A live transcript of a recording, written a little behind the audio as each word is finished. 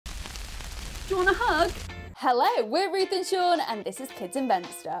Do you want a hug? Hello, we're Ruth and Shawn, and this is Kids Invent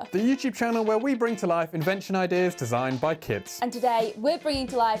Stuff. The YouTube channel where we bring to life invention ideas designed by kids. And today, we're bringing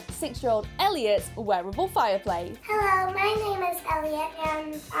to life 6-year-old Elliott's wearable fireplace. Hello, my name is Elliott,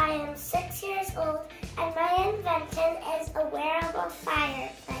 and I am 6 years old, and my invention is a wearable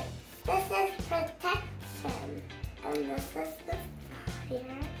fireplace. This is protection, and this is the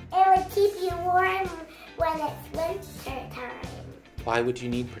fire. It would keep you warm when it's winter time. Why would you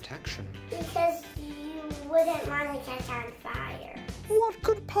need protection? Because you wouldn't want to catch on fire. What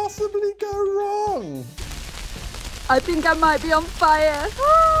could possibly go wrong? I think I might be on fire.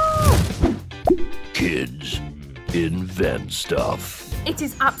 Kids invent stuff. It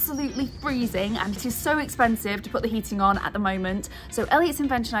is absolutely freezing and it is so expensive to put the heating on at the moment. So Elliott's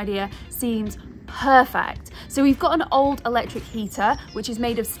invention idea seems perfect. So we've got an old electric heater, which is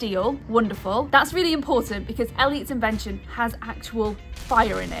made of steel. Wonderful. That's really important because Elliott's invention has actual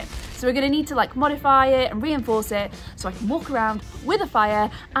fire in it. So we're gonna need to modify it and reinforce it so I can walk around with a fire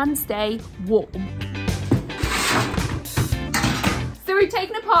and stay warm. So we've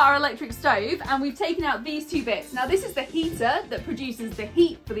taken apart our electric stove and we've taken out these two bits. Now this is the heater that produces the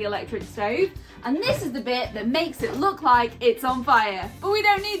heat for the electric stove, and this is the bit that makes it look like it's on fire. But we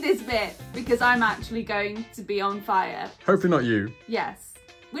don't need this bit because I'm actually going to be on fire. Hopefully not you. Yes,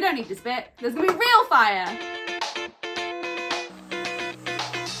 we don't need this bit. There's gonna be real fire.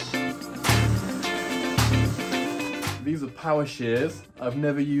 These are power shears. I've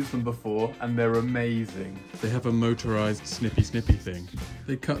never used them before and they're amazing. They have a motorized snippy thing.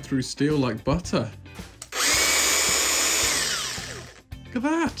 They cut through steel like butter. Look at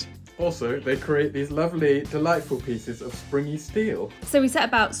that. Also, they create these lovely, delightful pieces of springy steel. So we set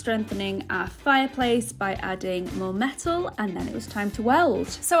about strengthening our fireplace by adding more metal, and then it was time to weld.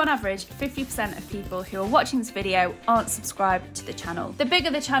 So on average, 50% of people who are watching this video aren't subscribed to the channel. The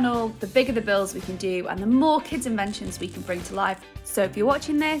bigger the channel, the bigger the builds we can do, and the more kids' inventions we can bring to life. So if you're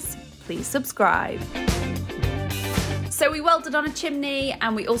watching this, please subscribe. So we welded on a chimney,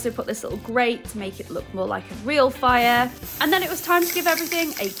 and we also put this little grate to make it look more like a real fire. And then it was time to give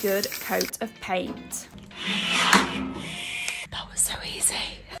everything a good coat of paint. That was so easy.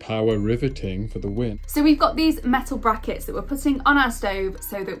 Power riveting for the win. So we've got these metal brackets that we're putting on our stove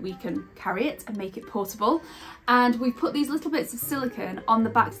so that we can carry it and make it portable. And we've put these little bits of silicone on the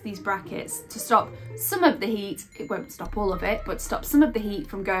backs of these brackets to stop some of the heat. It won't stop all of it, but stop some of the heat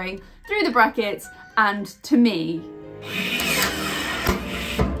from going through the brackets and to me.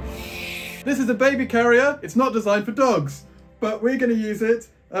 This is a baby carrier. It's not designed for dogs, but we're going to use it,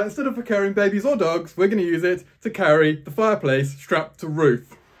 instead of for carrying babies or dogs, we're going to use it to carry the fireplace strapped to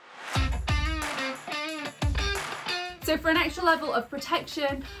Ruth. So for an extra level of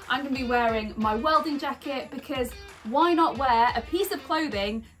protection, I'm going to be wearing my welding jacket because why not wear a piece of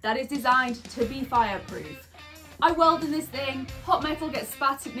clothing that is designed to be fireproof? I weld in this thing, hot metal gets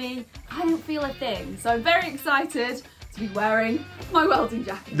spat at me, I don't feel a thing. So I'm very excited to be wearing my welding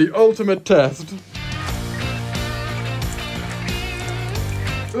jacket. The ultimate test.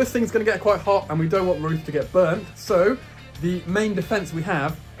 So this thing's going to get quite hot and we don't want Ruth to get burnt. So the main defence we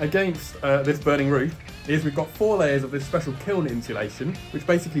have against this burning Ruth is we've got 4 layers of this special kiln insulation, which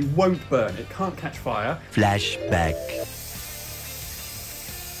basically won't burn. It can't catch fire. Flashback.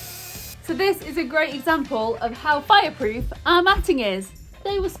 So this is a great example of how fireproof our matting is.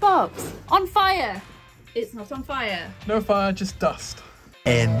 They were sparks. On fire. It's not on fire. No fire, just dust.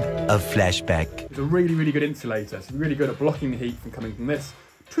 End of flashback. It's a really, really good insulator. It's really good at blocking the heat from coming from this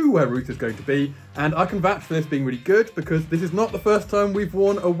to where Ruth is going to be. And I can vouch for this being really good because this is not the first time we've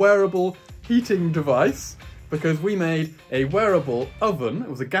worn a wearable heating device, because we made a wearable oven. It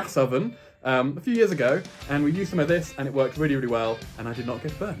was a gas oven a few years ago, and we used some of this and it worked really, really well, and I did not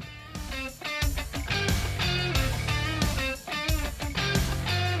get burned.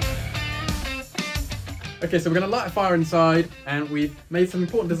 Okay, so we're going to light a fire inside, and we've made some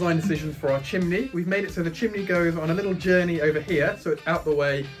important design decisions for our chimney. We've made it so the chimney goes on a little journey over here, so it's out the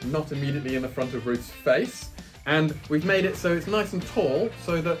way, not immediately in the front of Ruth's face. And we've made it so it's nice and tall,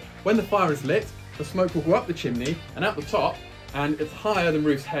 so that when the fire is lit, the smoke will go up the chimney and out the top, and it's higher than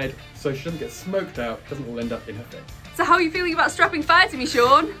Ruth's head, so she doesn't get smoked out, doesn't all end up in her face. So how are you feeling about strapping fire to me,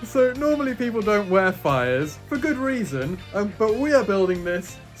 Shawn? So normally people don't wear fires, for good reason, but we are building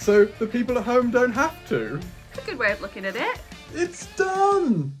this so the people at home don't have to. It's a good way of looking at it. It's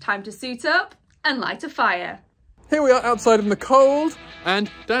done! Time to suit up and light a fire. Here we are outside in the cold, and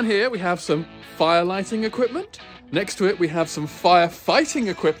down here we have some fire lighting equipment. Next to it we have some fire fighting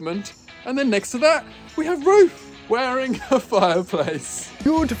equipment, and then next to that we have Ruth. wearing a fireplace.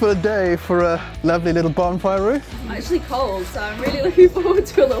 Beautiful day for a lovely little bonfire, Ruth. I'm actually cold, so I'm really looking forward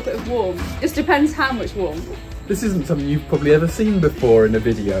to a little bit of warmth. Just depends how much warmth. This isn't something you've probably ever seen before in a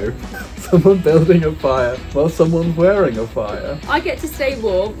video. Someone building a fire while someone's wearing a fire. I get to stay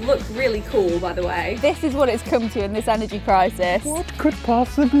warm, look really cool by the way. This is what it's come to in this energy crisis. What could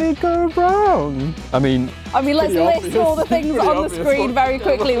possibly go wrong? I mean, let's list all the things Pretty on the obvious screen one. very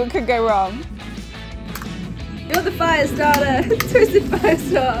quickly what could go wrong. You're the fire starter, twisted fire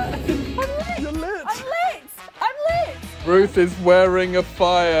starter. You're lit. I'm lit! Ruth is wearing a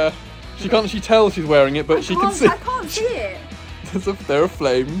fire. She can't actually tell she's wearing it, but she can see. I can't see it. There are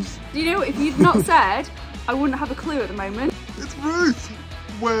flames. Do you know, if you'd not said, I wouldn't have a clue at the moment. It's Ruth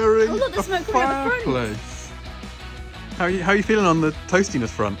wearing Oh, look, the a smoke coming out the front. fireplace. How are you feeling on the toastiness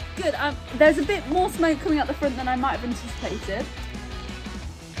front? Good, there's a bit more smoke coming out the front than I might have anticipated.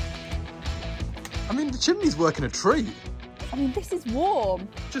 I mean, the chimney's working a treat. I mean, this is warm.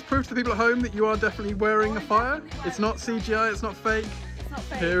 Just prove to the people at home that you are definitely wearing a fire. It's not CGI, it's not fake. It's not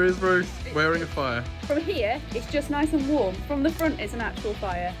fake. Here is Ruth wearing a fire. From here, it's just nice and warm. From the front, it's an actual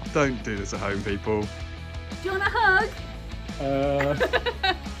fire. Don't do this at home, people. Do you want a hug?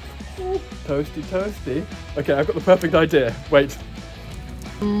 Toasty, toasty. Okay, I've got the perfect idea. Wait.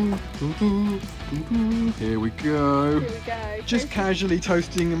 Here we go. Here we go. Just casually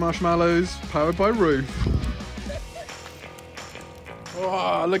toasting marshmallows, powered by Ruth.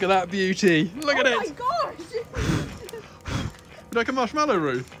 Oh, look at that beauty. Look at Oh my it. gosh! You like a marshmallow,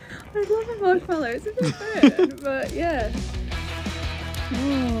 Ruth? I love a marshmallow. It's a bit burnt, but yeah.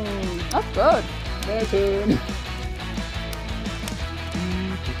 That's good. My turn.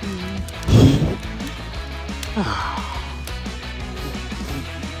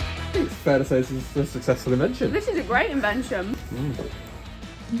 I think it's fair to say this is a successful invention. This is a great invention.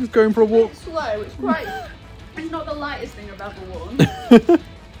 I'm just going for a walk. It's slow, it's great. It's not the lightest thing I've ever worn. I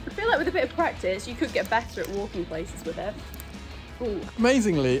feel like with a bit of practice, you could get better at walking places with it. Ooh.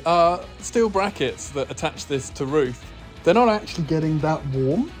 Amazingly, our steel brackets that attach this to Ruth, they're not actually getting that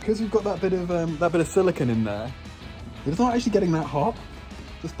warm because we've got that bit of silicone in there. It's not actually getting that hot,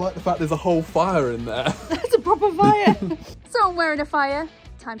 despite the fact there's a whole fire in there. That's a proper fire. So I'm wearing a fire.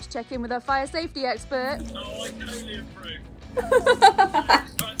 Time to check in with our fire safety expert. Oh, I totally approve.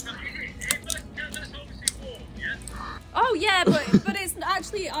 Oh yeah, but it's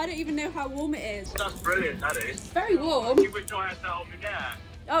actually, I don't even know how warm it is. That's brilliant, that is. It's very warm. You wish I had that on me there.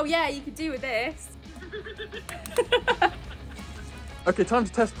 Oh yeah, you could do with this. Okay, time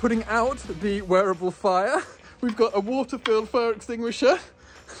to test putting out the wearable fire. We've got a water-filled fire extinguisher.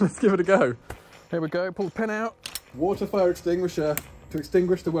 Let's give it a go. Here we go, pull the pin out. Water fire extinguisher to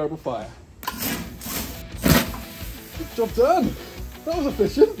extinguish the wearable fire. Job done. That was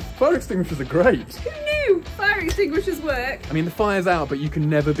efficient. Fire extinguishers are great. Who knew fire extinguishers work? I mean, the fire's out, but you can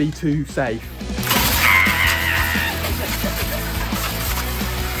never be too safe.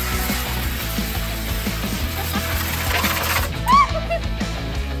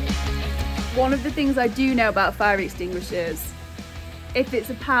 One of the things I do know about fire extinguishers, if it's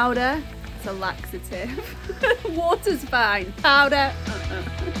a powder, it's a laxative. Water's fine, powder,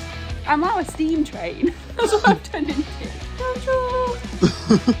 I'm now a steam train. That's what I've turned into. Control.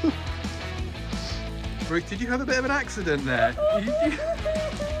 Ruth, did you have a bit of an accident there?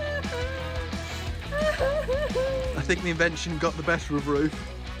 I think the invention got the better of Ruth.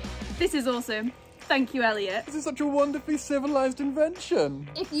 This is awesome. Thank you, Elliott. This is such a wonderfully civilised invention.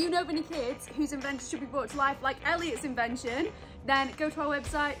 If you know of any kids whose invention should be brought to life like Elliott's invention, then go to our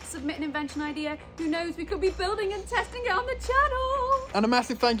website, submit an invention idea. Who knows, we could be building and testing it on the channel. And a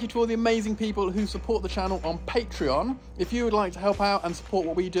massive thank you to all the amazing people who support the channel on Patreon. If you would like to help out and support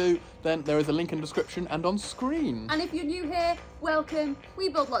what we do, then there is a link in the description and on screen. And if you're new here, welcome. We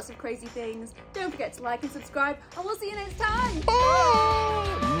build lots of crazy things. Don't forget to like and subscribe, and we'll see you next time.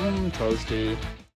 Bye! Toasty.